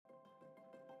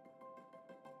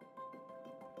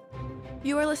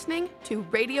You are listening to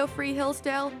Radio Free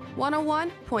Hillsdale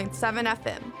 101.7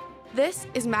 FM. This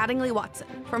is Mattingly Watson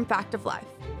from Fact of Life.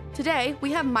 Today,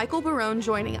 we have Michael Barone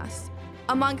joining us.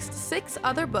 Amongst 6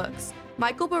 other books,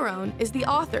 Michael Barone is the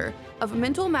author of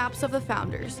Mental Maps of the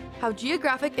Founders, How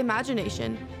Geographic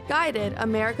Imagination Guided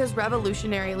America's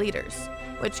Revolutionary Leaders,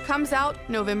 which comes out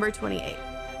November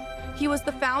 28th. He was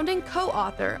the founding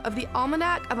co-author of the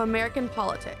Almanac of American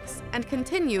Politics and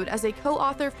continued as a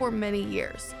co-author for many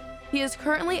years. He is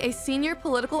currently a senior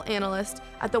political analyst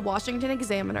at the Washington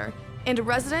Examiner and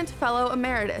resident fellow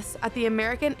emeritus at the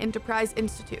American Enterprise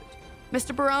Institute.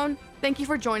 Mr. Barone, thank you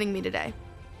for joining me today.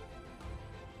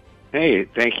 Hey,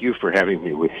 thank you for having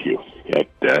me with you at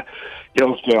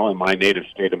Hillsdale in my native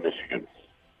state of Michigan.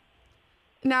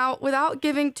 Now, without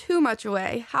giving too much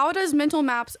away, how does Mental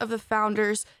Maps of the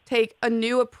Founders take a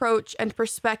new approach and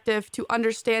perspective to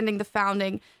understanding the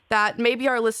founding that maybe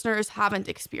our listeners haven't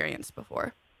experienced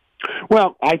before?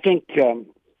 Well, I think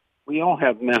we all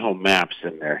have mental maps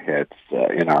in their heads,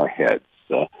 in our heads.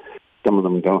 Some of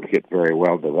them don't get very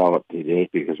well developed today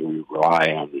because we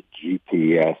rely on the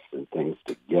GPS and things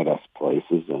to get us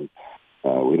places, and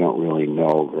we don't really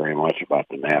know very much about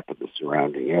the map of the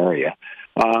surrounding area.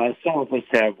 Some of us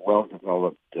have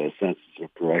well-developed senses of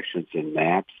directions in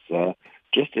maps,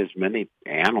 just as many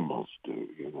animals do.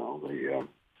 You know, the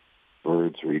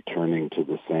birds returning to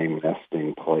the same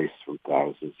nesting place from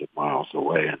thousands of miles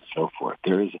away and so forth.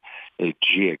 There is a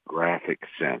geographic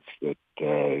sense that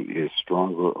is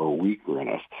stronger or weaker in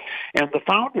us. And the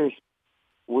founders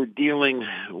were dealing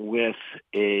with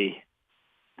a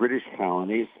British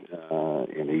colonies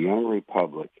in a young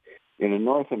republic in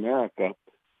North America,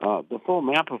 the full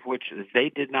map of which they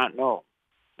did not know.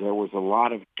 There was a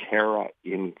lot of terra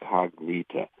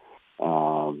incognita.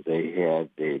 They had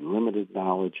a limited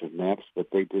knowledge of maps, but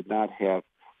they did not have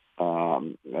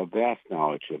a vast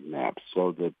knowledge of maps.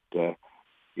 So that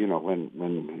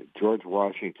when George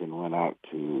Washington went out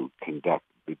to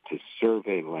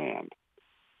survey land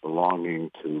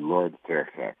belonging to Lord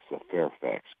Fairfax, the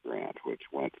Fairfax Grant, which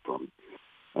went from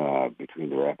between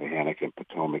the Rappahannock and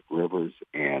Potomac rivers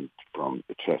and from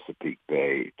the Chesapeake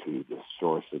Bay to the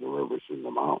source of the rivers in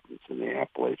the mountains, in the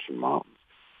Appalachian Mountains.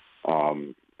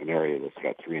 An area that's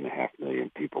got 3.5 million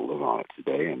people live on it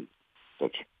today, and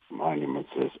such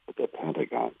monuments as the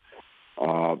Pentagon.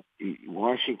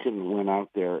 Washington went out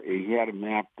there. He had a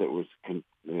map that was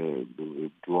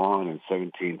drawn in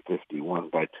 1751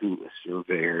 by 2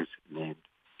 surveyors named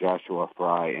Joshua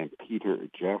Fry and Peter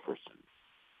Jefferson.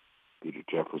 Peter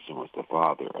Jefferson was the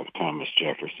father of Thomas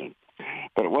Jefferson.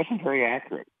 But it wasn't very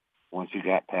accurate once you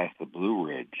got past the Blue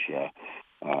Ridge,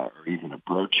 or even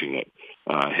approaching it,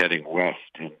 heading west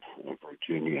in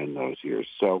Virginia in those years.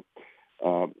 So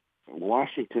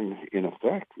Washington, in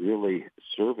effect, really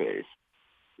surveys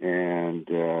and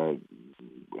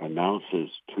announces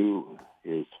to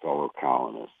his fellow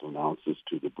colonists, announces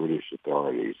to the British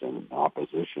authorities in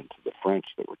opposition to the French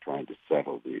that were trying to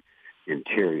settle the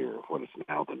interior of what is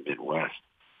now the Midwest,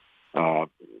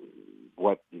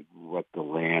 what the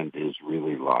land is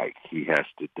really like. He has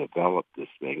to develop this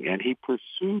thing. And he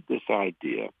pursued this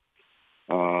idea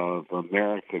of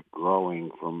America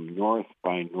growing from north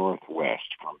by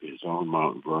northwest, from his own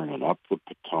Mount Vernon up the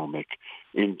Potomac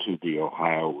into the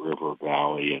Ohio River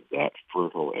Valley, and that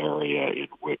fertile area in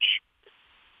which,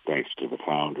 thanks to the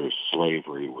founders,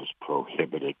 slavery was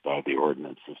prohibited by the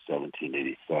Ordinance of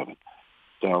 1787.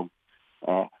 So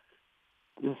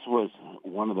this was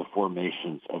one of the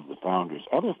formations of the founders.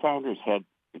 Other founders had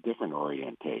a different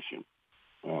orientation.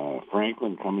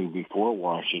 Franklin, coming before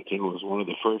Washington, was one of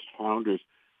the first founders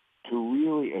to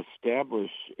really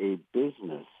establish a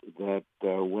business that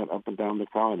went up and down the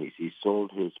colonies. He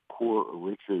sold his Poor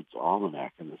Richard's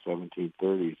Almanac in the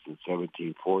 1730s and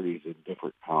 1740s in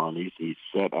different colonies. He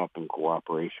set up, in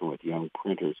cooperation with young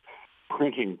printers,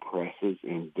 printing presses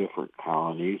in different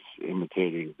colonies,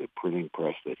 imitating the printing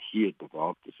press that he had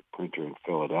developed as a printer in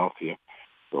Philadelphia,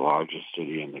 the largest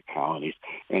city in the colonies.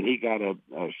 And he got a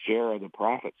share of the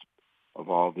profits of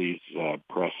all these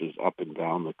presses up and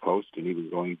down the coast and even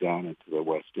going down into the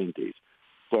West Indies.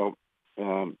 So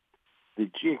the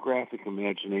geographic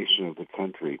imagination of the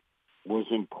country was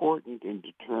important in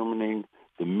determining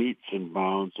the metes and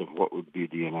bounds of what would be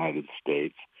the United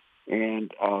States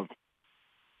and of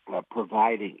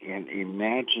providing an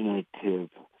imaginative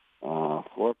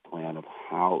floor plan of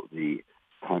how the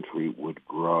country would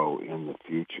grow in the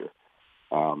future.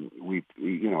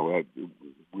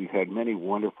 We've had many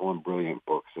wonderful and brilliant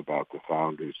books about the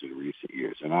founders in recent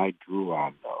years, and I drew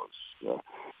on those.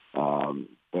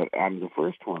 But I'm the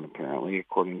first one, apparently,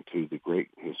 according to the great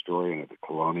historian of the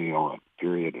colonial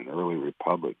period and early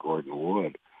republic, Gordon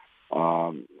Wood,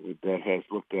 that has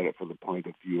looked at it from the point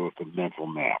of view of the mental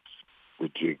maps, the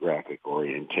geographic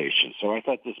orientation. So I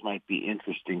thought this might be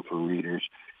interesting for readers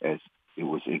as it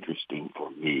was interesting for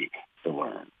me to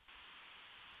learn.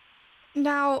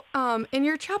 Now, in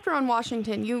your chapter on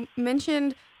Washington, you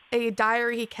mentioned a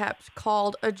diary he kept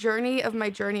called A Journey of My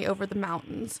Journey Over the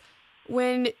Mountains.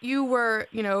 When you were,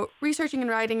 researching and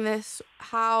writing this,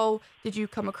 how did you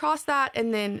come across that?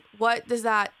 And then what does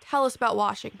that tell us about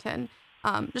Washington?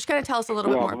 Just kind of tell us a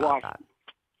little bit Well, more about that.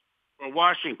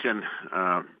 Washington,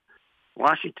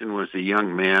 Washington was a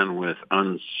young man with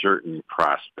uncertain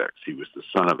prospects. He was the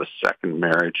son of a second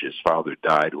marriage. His father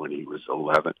died when he was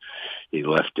 11. He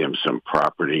left him some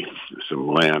property, some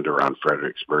land around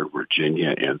Fredericksburg,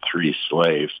 Virginia, and 3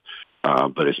 slaves.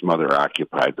 But his mother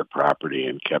occupied the property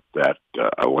and kept that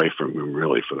away from him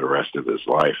really for the rest of his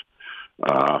life.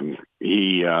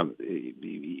 He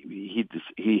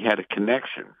had a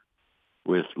connection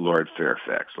with Lord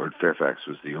Fairfax. Lord Fairfax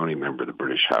was the only member of the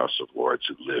British House of Lords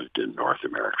who lived in North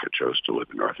America, chose to live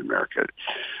in North America,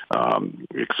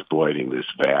 exploiting this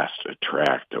vast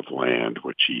tract of land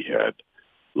which he had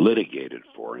litigated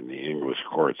for in the English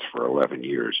courts for 11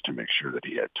 years to make sure that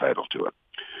he had title to it.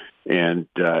 And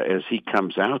as he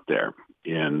comes out there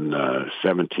in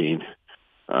 48,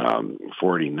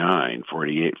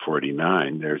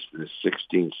 49, there's this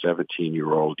 16,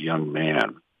 17-year-old young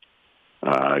man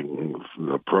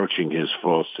approaching his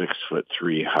full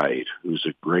 6'3" height, who's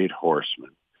a great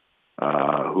horseman,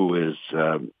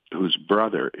 whose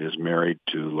brother is married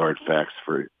to Lord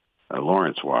Faxford,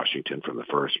 Lawrence Washington from the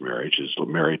first marriage, is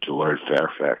married to Lord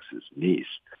Fairfax's niece.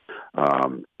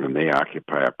 And they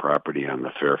occupy a property on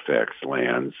the Fairfax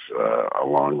lands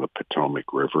along the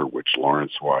Potomac River, which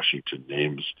Lawrence Washington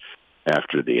names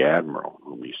after the admiral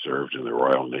whom he served in the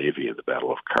Royal Navy in the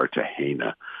Battle of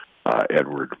Cartagena,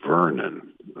 Edward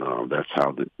Vernon. That's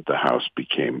how the house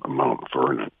became Mount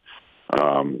Vernon.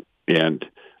 And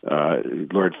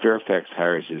Lord Fairfax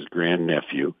hires his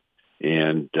grandnephew,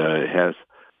 and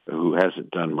who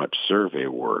hasn't done much survey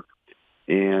work,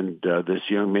 and this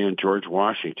young man, George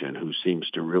Washington, who seems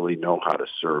to really know how to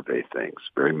survey things,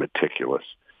 very meticulous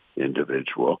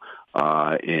individual,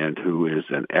 and who is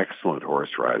an excellent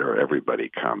horse rider. Everybody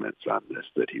comments on this,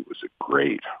 that he was a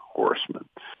great horseman.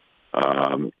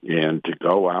 And to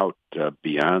go out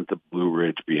beyond the Blue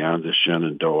Ridge, beyond the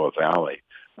Shenandoah Valley,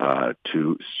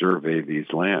 to survey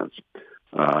these lands.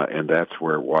 And that's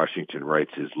where Washington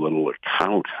writes his little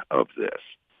account of this.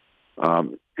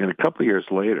 And a couple of years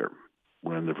later,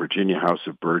 when the Virginia House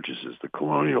of Burgesses, the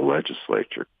colonial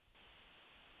legislature,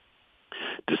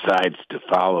 decides to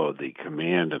follow the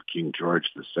command of King George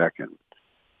II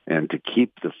and to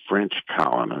keep the French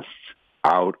colonists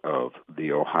out of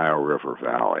the Ohio River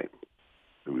Valley,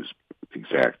 whose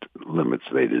exact limits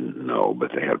they didn't know,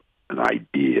 but they had an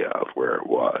idea of where it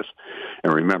was.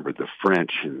 And remember, the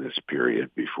French in this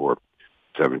period before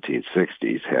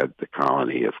 1760s had the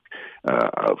colony of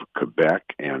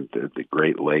Quebec and the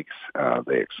Great Lakes.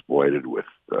 They exploited with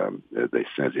they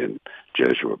sent in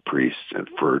Jesuit priests and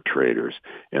fur traders,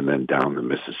 and then down the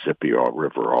Mississippi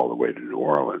River all the way to New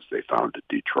Orleans. They founded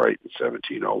Detroit in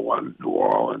 1701, New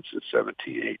Orleans in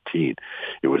 1718.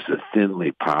 It was a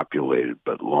thinly populated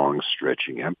but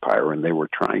long-stretching empire, and they were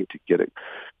trying to get it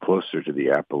closer to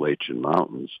the Appalachian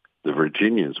Mountains. The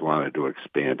Virginians wanted to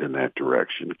expand in that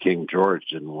direction. King George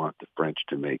didn't want the French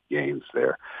to make gains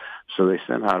there. So they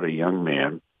sent out a young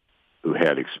man who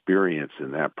had experience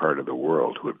in that part of the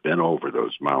world, who had been over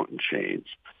those mountain chains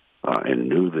and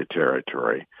knew the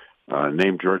territory,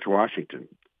 named George Washington,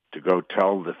 to go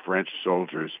tell the French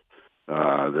soldiers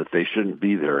that they shouldn't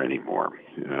be there anymore.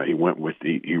 He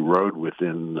rode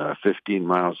within 15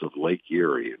 miles of Lake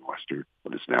Erie in what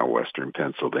is now western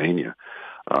Pennsylvania.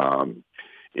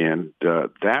 And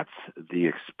that's the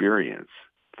experience,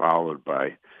 followed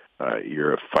by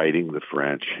year of fighting the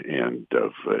French and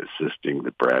of assisting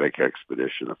the Braddock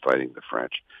expedition of fighting the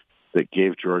French, that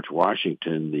gave George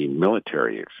Washington the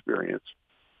military experience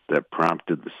that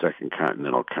prompted the Second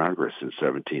Continental Congress in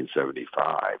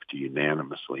 1775 to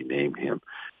unanimously name him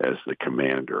as the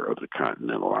commander of the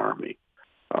Continental Army.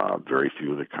 Very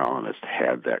few of the colonists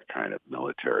had that kind of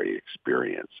military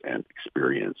experience and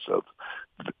experience of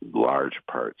large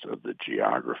parts of the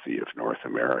geography of North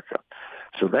America.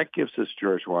 So that gives us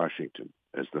George Washington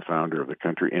as the founder of the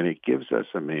country, and it gives us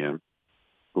a man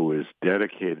who is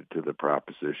dedicated to the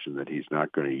proposition that he's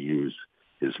not going to use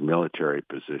his military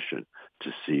position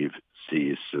to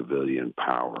seize civilian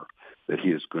power, that he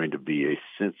is going to be a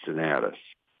Cincinnatus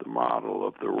the model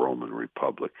of the Roman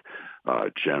Republic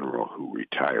general who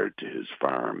retired to his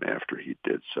farm after he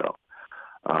did so.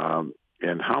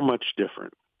 And how much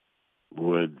different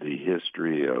would the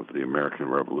history of the American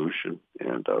Revolution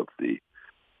and of the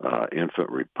infant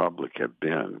republic have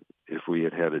been if we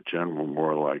had had a general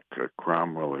more like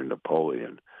Cromwell or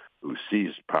Napoleon who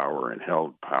seized power and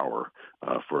held power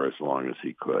for as long as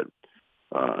he could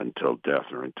until death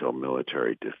or until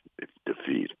military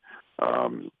defeat.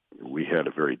 We had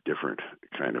a very different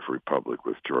kind of republic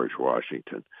with George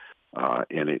Washington,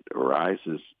 and it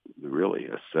arises really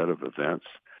a set of events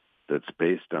that's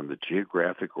based on the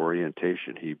geographic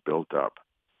orientation he built up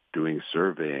doing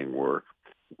surveying work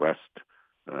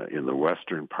in the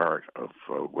western part of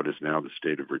what is now the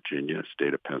state of Virginia,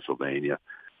 state of Pennsylvania,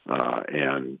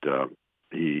 and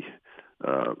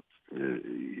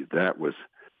that was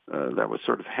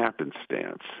sort of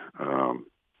happenstance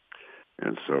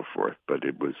and so forth. But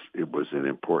it was an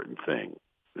important thing.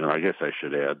 And I guess I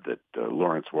should add that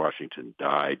Lawrence Washington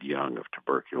died young of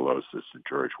tuberculosis, and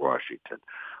George Washington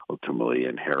ultimately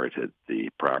inherited the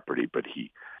property. But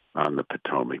he, on the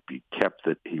Potomac,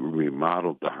 he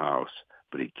remodeled the house,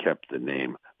 but he kept the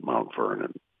name Mount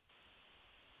Vernon.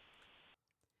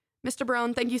 Mr.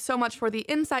 Barone, thank you so much for the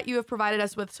insight you have provided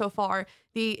us with so far.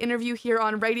 The interview here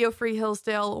on Radio Free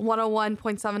Hillsdale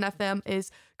 101.7 FM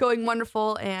is going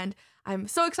wonderful, and I'm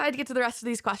so excited to get to the rest of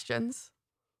these questions.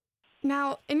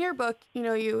 Now, in your book,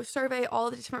 you survey all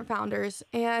the different founders,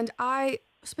 and I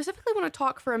specifically want to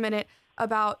talk for a minute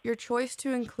about your choice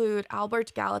to include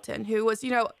Albert Gallatin, who was,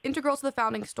 integral to the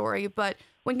founding story, but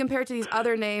when compared to these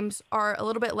other names are a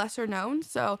little bit lesser known.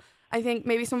 So I think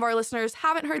maybe some of our listeners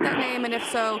haven't heard that name, and if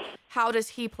so, how does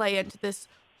he play into this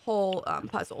whole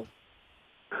puzzle?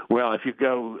 Well, if you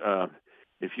go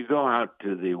out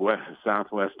to the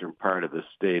southwestern part of the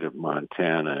state of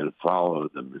Montana and follow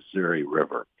the Missouri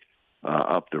River,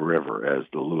 up the river as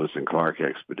the Lewis and Clark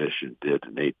expedition did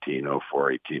in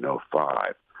 1804,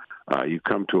 1805, you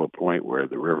come to a point where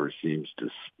the river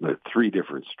the three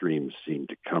different streams seem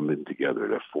to come in together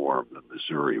to form the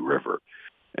Missouri River.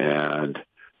 And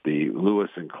the Lewis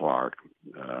and Clark,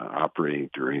 operating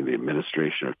during the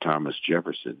administration of Thomas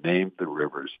Jefferson, named the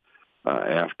rivers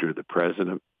after the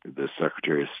President, the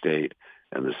Secretary of State,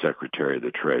 and the Secretary of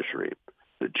the Treasury.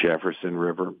 The Jefferson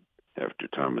River, after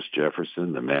Thomas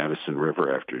Jefferson, the Madison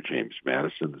River after James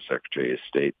Madison, the Secretary of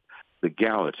State, the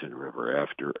Gallatin River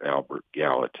after Albert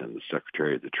Gallatin, the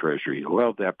Secretary of the Treasury, who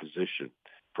held that position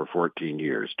for 14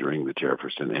 years during the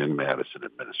Jefferson and Madison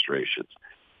administrations.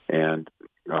 And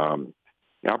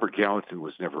Albert Gallatin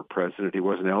was never president. He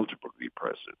wasn't eligible to be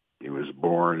president. He was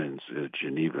born in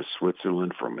Geneva,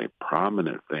 Switzerland, from a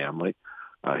prominent family.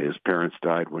 His parents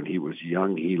died when he was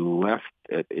young. He left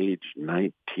at age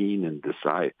 19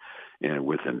 and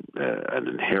with an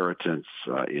inheritance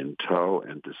in tow,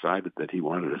 and decided that he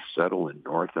wanted to settle in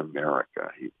North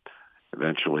America. He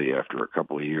eventually, after a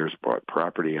couple of years, bought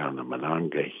property on the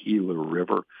Monongahela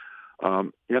River.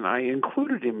 And I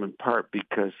included him in part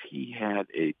because he had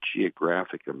a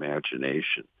geographic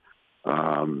imagination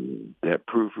that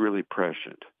proved really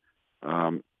prescient.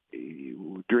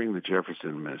 During the Jefferson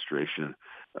administration,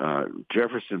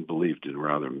 Jefferson believed in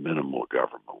rather minimal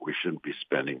government. We shouldn't be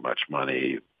spending much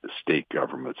money. The state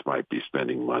governments might be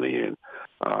spending money, and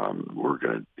we're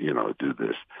going to do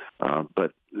this.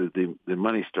 But the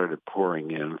money started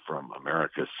pouring in from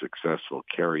America's successful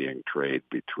carrying trade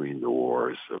between the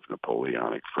wars of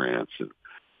Napoleonic France and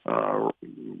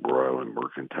Royal and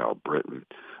Mercantile Britain.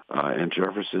 And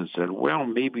Jefferson said, well,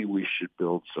 maybe we should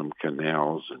build some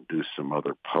canals and do some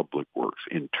other public works,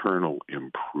 internal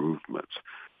improvements.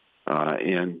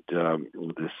 And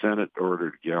the Senate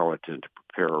ordered Gallatin to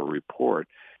prepare a report.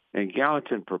 And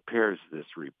Gallatin prepares this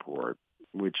report,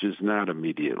 which is not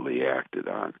immediately acted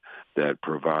on, that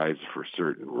provides for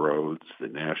certain roads, the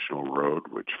National Road,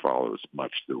 which follows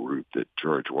much the route that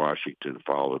George Washington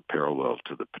followed, parallel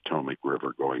to the Potomac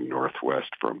River, going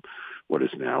northwest from what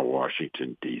is now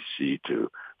Washington, D.C., to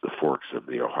the forks of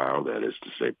the Ohio, that is to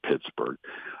say Pittsburgh.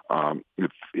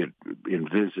 It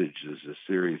envisages a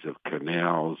series of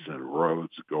canals and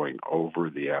roads going over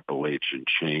the Appalachian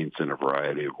chains in a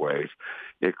variety of ways.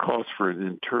 It calls for an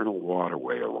internal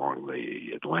waterway along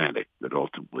the Atlantic that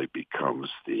ultimately becomes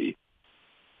the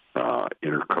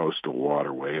intercoastal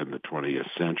waterway in the 20th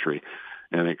century.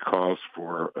 And it calls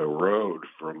for a road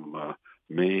from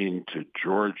Maine to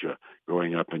Georgia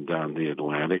going up and down the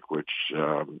Atlantic, which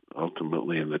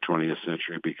ultimately in the 20th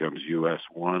century becomes US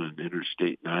 1 and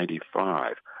Interstate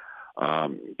 95.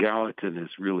 Gallatin is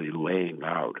really laying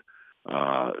out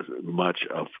much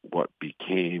of what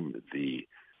became the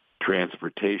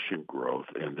transportation growth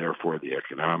and therefore the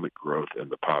economic growth and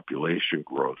the population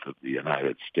growth of the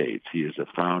United States. He is a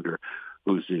founder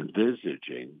who's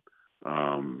envisaging,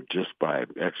 just by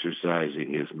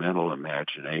exercising his mental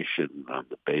imagination on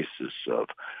the basis of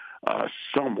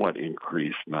somewhat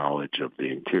increased knowledge of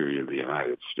the interior of the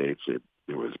United States. It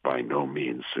was by no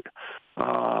means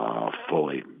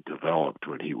fully developed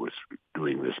when he was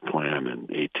doing this plan in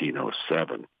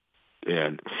 1807,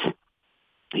 and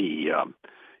he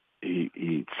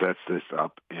sets this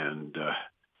up and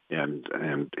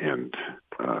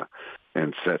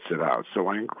sets it out. So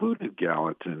I included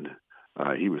Gallatin.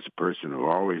 He was a person who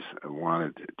always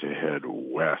wanted to head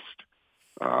west,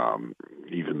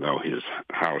 even though his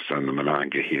house on the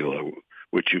Monongahela,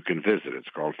 which you can visit, it's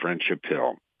called Friendship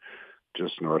Hill,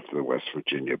 just north of the West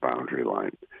Virginia boundary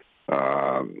line,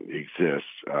 exists.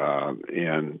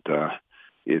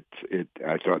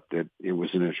 I thought that it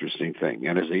was an interesting thing.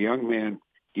 And as a young man,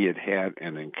 he had had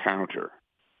an encounter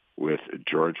with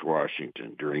George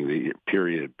Washington during the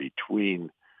period between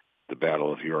the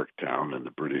Battle of Yorktown and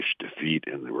the British defeat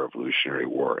in the Revolutionary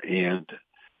War, and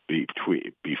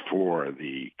before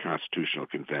the Constitutional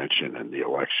Convention and the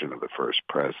election of the first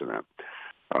president.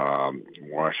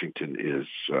 Washington is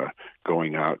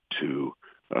going out to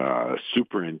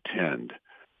superintend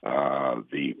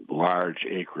the large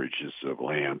acreages of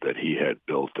land that he had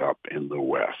built up in the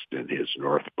West in his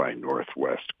north by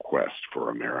northwest quest for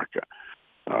America.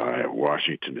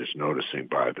 Washington is noticing,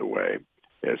 by the way,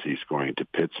 as he's going to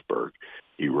Pittsburgh,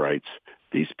 he writes,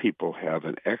 "These people have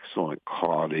an excellent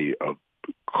quality of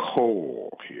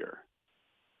coal here."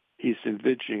 He's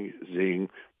envisioning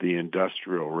the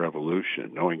Industrial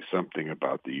Revolution, knowing something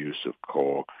about the use of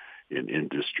coal in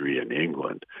industry in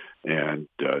England, and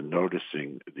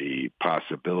noticing the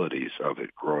possibilities of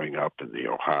it growing up in the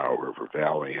Ohio River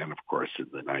Valley. And, of course, in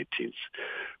the 19th,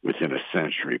 within a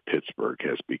century, Pittsburgh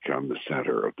has become the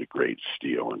center of the great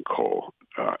steel and coal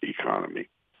economy.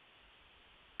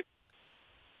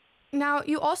 Now,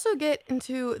 you also get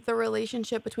into the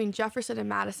relationship between Jefferson and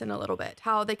Madison a little bit,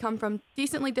 how they come from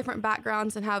decently different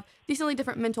backgrounds and have decently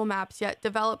different mental maps, yet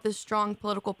develop this strong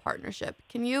political partnership.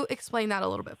 Can you explain that a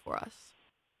little bit for us?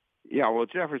 Yeah, well,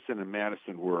 Jefferson and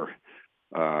Madison were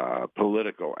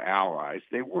political allies.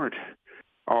 They weren't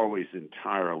always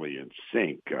entirely in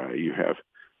sync. You have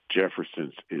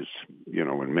Jefferson's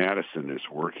when Madison is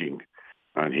working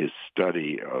on his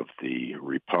study of the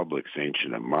republics,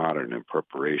 ancient and modern, in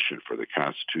preparation for the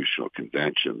Constitutional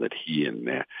Convention that he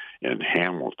and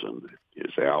Hamilton,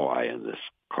 his ally in this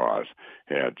cause,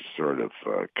 had sort of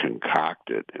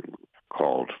concocted and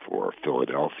called for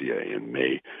Philadelphia in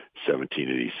May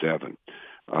 1787.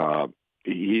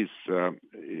 He's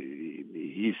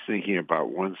thinking about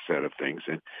one set of things,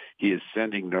 and he is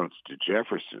sending notes to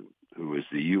Jefferson, who is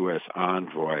the U.S.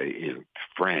 envoy in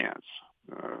France.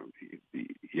 The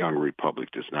young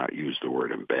republic does not use the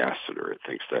word ambassador. It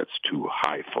thinks that's too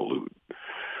highfalutin.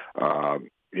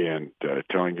 And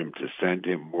telling him to send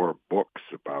him more books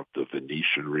about the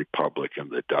Venetian Republic and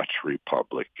the Dutch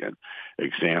Republic and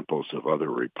examples of other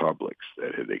republics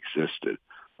that had existed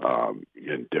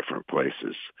in different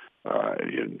places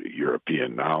in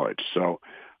European knowledge. So,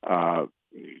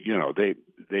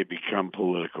 they become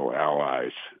political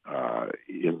allies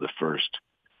in the first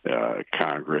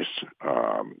Congress.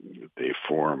 They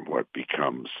form what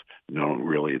becomes known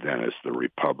really then as the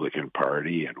Republican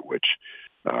Party, in which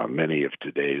many of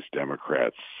today's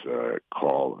Democrats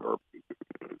call, or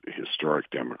historic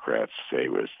Democrats say,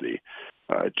 was the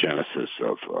genesis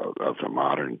of the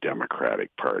modern Democratic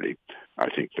Party. I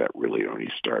think that really only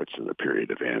starts in the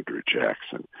period of Andrew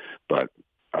Jackson, but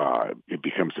it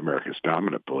becomes America's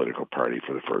dominant political party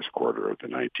for the first quarter of the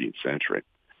 19th century.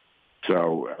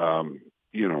 So,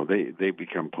 they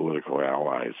become political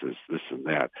allies as this and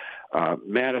that.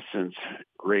 Madison's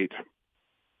great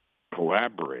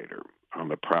collaborator on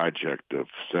the project of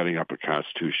setting up a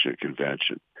constitutional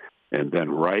convention and then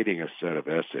writing a set of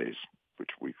essays,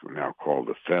 which we now call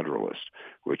the Federalist,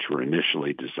 which were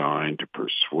initially designed to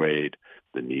persuade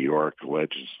the New York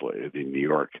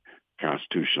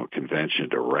Constitutional Convention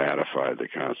to ratify the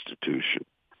Constitution.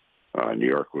 New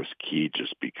York was key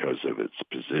just because of its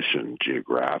position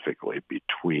geographically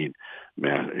between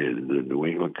the New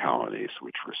England colonies,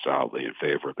 which were solidly in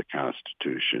favor of the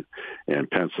Constitution,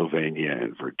 and Pennsylvania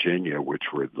and Virginia,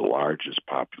 which were the largest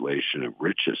population and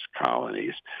richest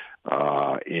colonies.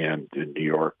 And New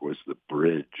York was the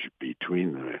bridge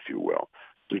between them, if you will.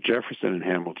 So Jefferson and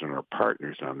Hamilton are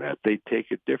partners on that. They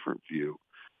take a different view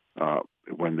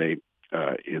when the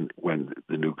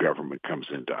new government comes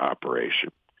into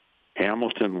operation.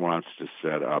 Hamilton wants to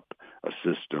set up a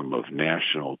system of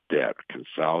national debt,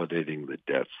 consolidating the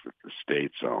debts that the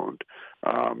states owned,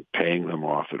 paying them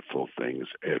off at full value,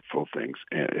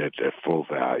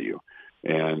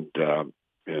 and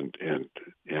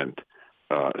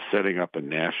setting up a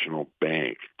national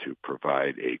bank to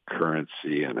provide a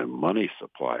currency and a money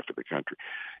supply for the country.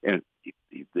 And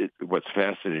what's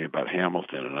fascinating about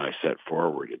Hamilton, and I set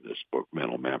forward in this book,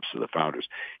 Mental Maps of the Founders,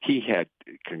 he had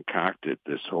concocted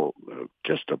this whole,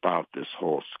 just about this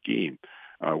whole scheme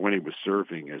when he was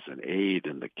serving as an aide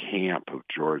in the camp of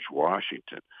George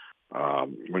Washington,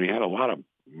 when he had a lot of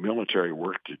military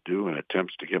work to do and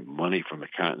attempts to get money from the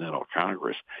Continental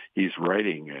Congress. He's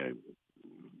writing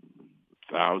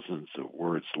thousands of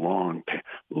words long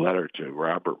letter to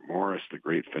Robert Morris, the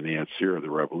great financier of the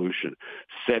Revolution,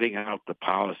 setting out the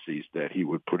policies that he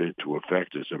would put into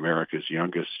effect as America's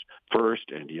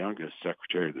first and youngest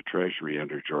Secretary of the Treasury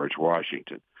under George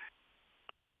Washington.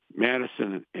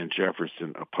 Madison and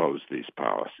Jefferson opposed these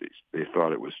policies. They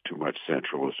thought it was too much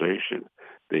centralization.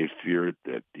 They feared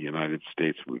that the United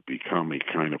States would become a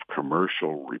kind of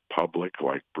commercial republic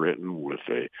like Britain, with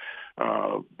a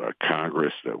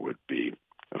Congress that would be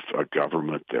a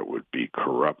government that would be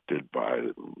corrupted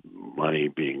by money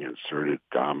being inserted,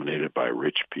 dominated by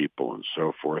rich people, and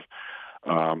so forth.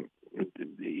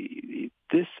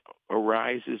 This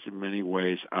arises in many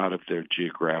ways out of their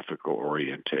geographical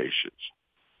orientations.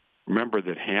 Remember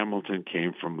that Hamilton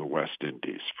came from the West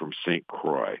Indies, from St.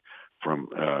 Croix, from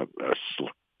a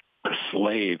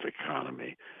slave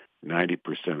economy.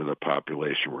 90% of the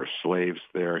population were slaves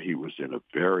there. He was in a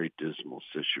very dismal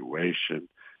situation.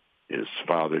 His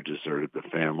father deserted the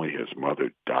family. His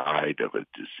mother died of a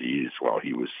disease while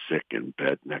he was sick in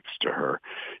bed next to her.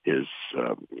 His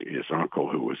uncle,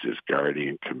 who was his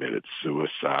guardian, committed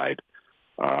suicide.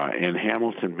 And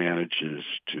Hamilton manages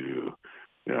to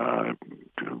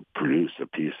produce a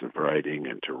piece of writing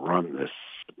and to run this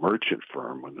merchant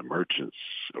firm when the merchant's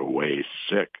away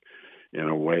sick, in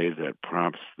a way that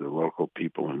prompts the local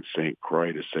people in St.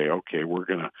 Croix to say, okay, we're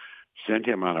going to send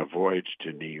him on a voyage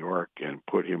to New York and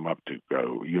put him up to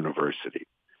go university.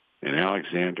 And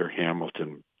Alexander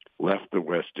Hamilton left the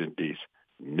West Indies,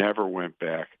 never went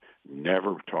back,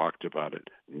 never talked about it,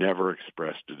 never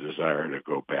expressed a desire to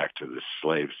go back to the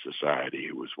slave society.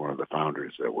 He was one of the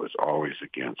founders that was always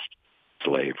against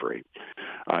slavery.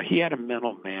 He had a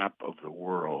mental map of the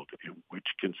world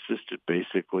which consisted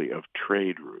basically of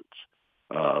trade routes,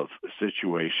 of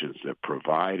situations that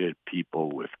provided people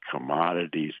with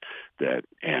commodities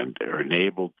and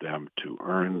enabled them to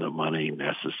earn the money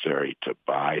necessary to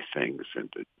buy things,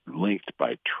 and linked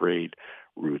by trade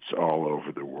routes all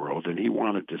over the world. And he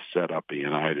wanted to set up a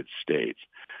United States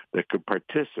that could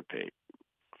participate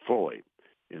fully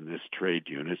in this trade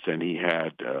units, and he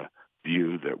had a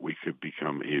view that we could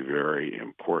become a very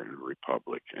important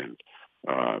republic.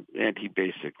 And he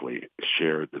basically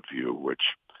shared the view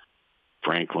which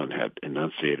Franklin had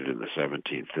enunciated in the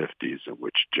 1750s, and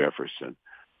which Jefferson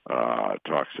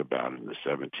talks about in the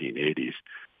 1780s,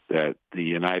 that the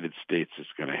United States is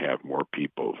going to have more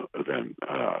people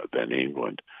than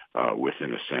England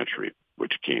within a century,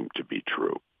 which came to be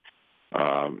true.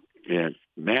 And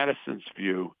Madison's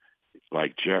view,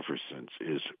 like Jefferson's,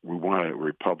 is we want a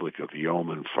republic of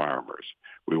yeoman farmers.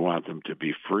 We want them to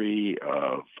be free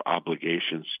of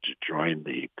obligations to join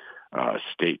the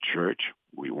state church.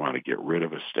 We want to get rid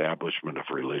of establishment of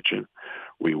religion.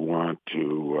 We want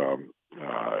to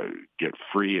get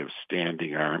free of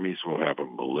standing armies. We'll have a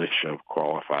militia of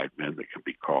qualified men that can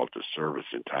be called to service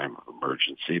in time of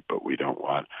emergency, but we don't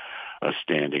want a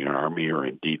standing army or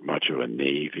indeed much of a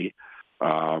navy.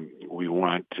 We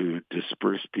want to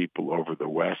disperse people over the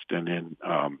West, and in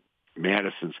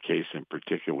Madison's case in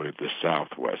particular, the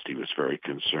Southwest. He was very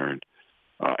concerned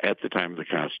at the time of the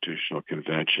Constitutional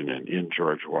Convention and in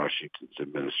George Washington's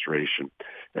administration,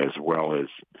 as well as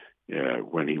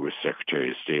when he was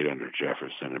Secretary of State under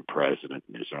Jefferson and President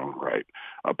in his own right,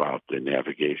 about the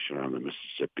navigation on the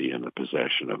Mississippi and the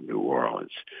possession of New Orleans.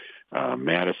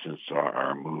 Madison saw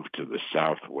our move to the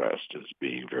Southwest as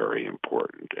being very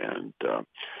important, and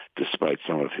despite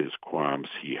some of his qualms,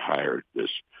 he hired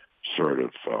this sort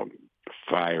of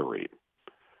fiery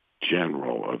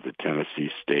general of the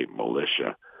Tennessee State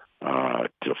Militia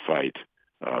to fight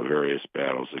various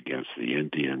battles against the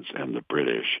Indians and the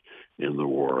British in the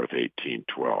War of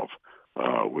 1812,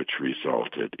 which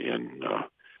resulted in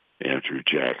Andrew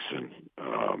Jackson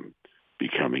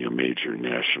becoming a major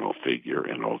national figure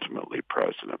and ultimately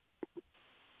president.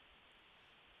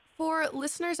 For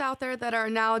listeners out there that are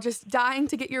now just dying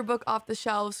to get your book off the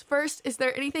shelves, first, is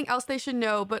there anything else they should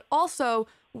know? But also,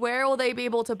 where will they be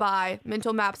able to buy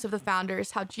Mental Maps of the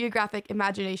Founders, How Geographic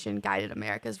Imagination Guided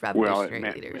America's Revolutionary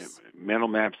Leaders? Mental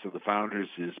Maps of the Founders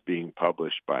is being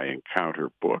published by Encounter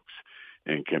Books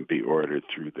and can be ordered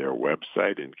through their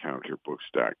website,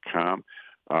 encounterbooks.com.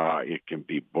 It can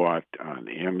be bought on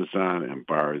Amazon and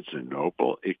Barnes &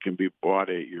 Noble. It can be bought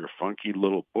at your funky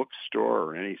little bookstore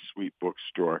or any sweet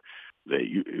bookstore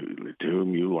to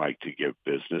whom you like to give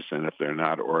business. And if they're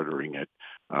not ordering it,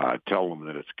 tell them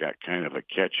that it's got kind of a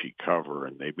catchy cover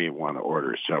and they may want to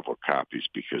order several copies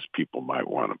because people might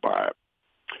want to buy it.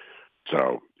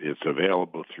 So it's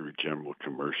available through general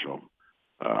commercial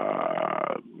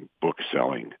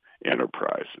book-selling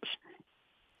enterprises.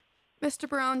 Mr.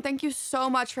 Barone, thank you so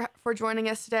much for joining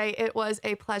us today. It was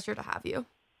a pleasure to have you.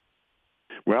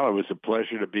 Well, it was a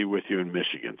pleasure to be with you in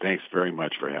Michigan. Thanks very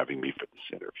much for having me for this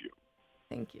interview.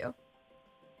 Thank you.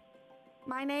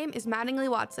 My name is Mattingly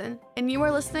Watson, and you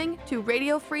are listening to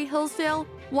Radio Free Hillsdale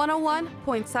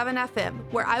 101.7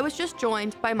 FM, where I was just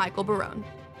joined by Michael Barone.